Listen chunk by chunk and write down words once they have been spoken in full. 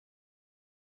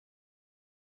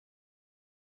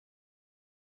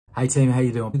Hey team, how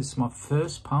you doing? This is my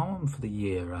first poem for the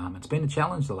year. It's been a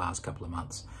challenge the last couple of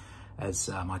months as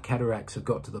my cataracts have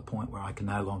got to the point where I can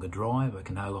no longer drive, I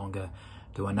can no longer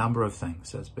do a number of things.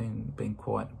 So it's been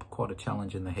quite a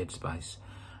challenge in the headspace.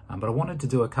 But I wanted to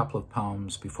do a couple of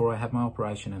poems before I have my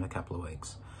operation in a couple of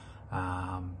weeks.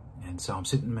 And so I'm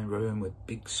sitting in my room with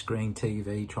big screen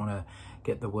TV trying to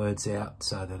get the words out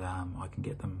so that I can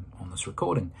get them on this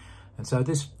recording. And so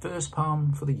this first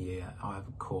poem for the year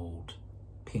I've called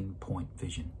Pinpoint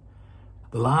Vision.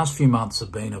 The last few months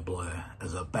have been a blur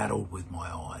as I battled with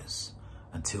my eyes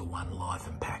until one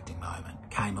life-impacting moment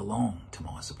came along to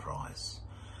my surprise.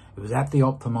 It was at the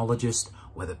ophthalmologist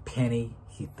where the penny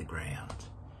hit the ground,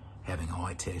 having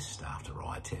eye test after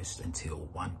eye test until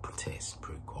one test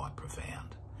proved quite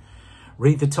profound.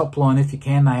 Read the top line if you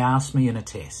can, they asked me in a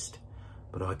test,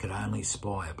 but I could only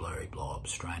spy a blurry blob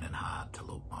straining hard to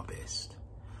look my best.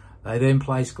 They then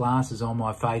placed glasses on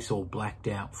my face all blacked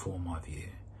out for my view,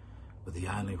 with the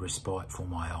only respite for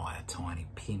my eye a tiny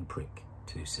pinprick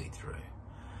to see through.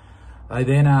 They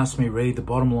then asked me read the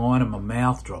bottom line and my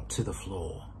mouth dropped to the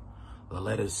floor. The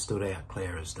letters stood out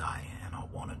clear as day and I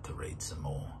wanted to read some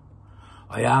more.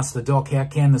 I asked the doc, how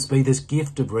can this be, this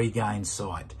gift of regained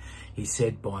sight? He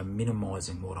said by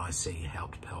minimising what I see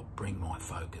help bring my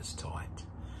focus tight.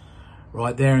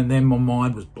 Right there and then my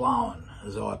mind was blown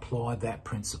as I applied that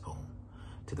principle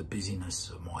to the busyness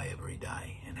of my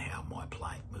everyday and how my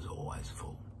plate was always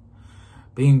full.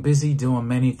 Being busy doing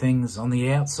many things on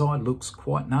the outside looks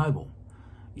quite noble,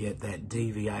 yet that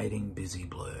deviating busy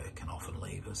blur can often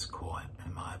leave us quite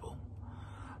immobile.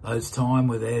 Those times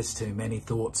where there's too many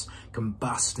thoughts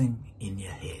combusting in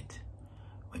your head,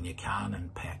 when you can't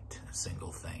unpack a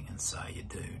single thing and so you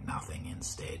do nothing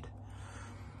instead.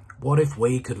 What if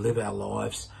we could live our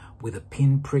lives with a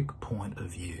pinprick point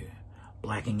of view,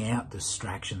 blacking out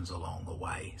distractions along the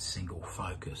way, single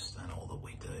focused in all that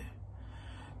we do?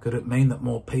 Could it mean that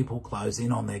more people close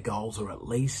in on their goals or at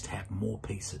least have more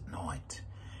peace at night,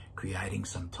 creating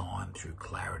some time through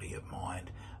clarity of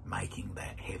mind, making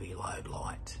that heavy load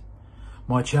light?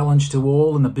 My challenge to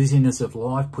all in the busyness of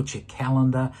life, put your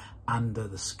calendar under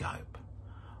the scope.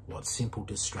 What simple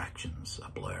distractions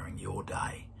are blurring your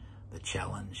day that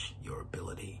challenge your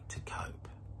ability to cope?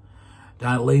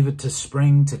 Don't leave it to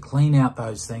spring to clean out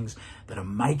those things that are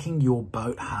making your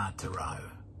boat hard to row.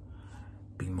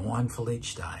 Be mindful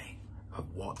each day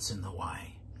of what's in the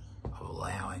way of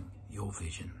allowing your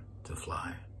vision to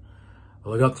flow.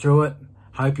 Well, I got through it.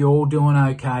 Hope you're all doing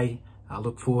okay. I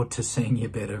look forward to seeing you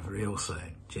better real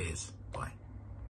soon. Cheers.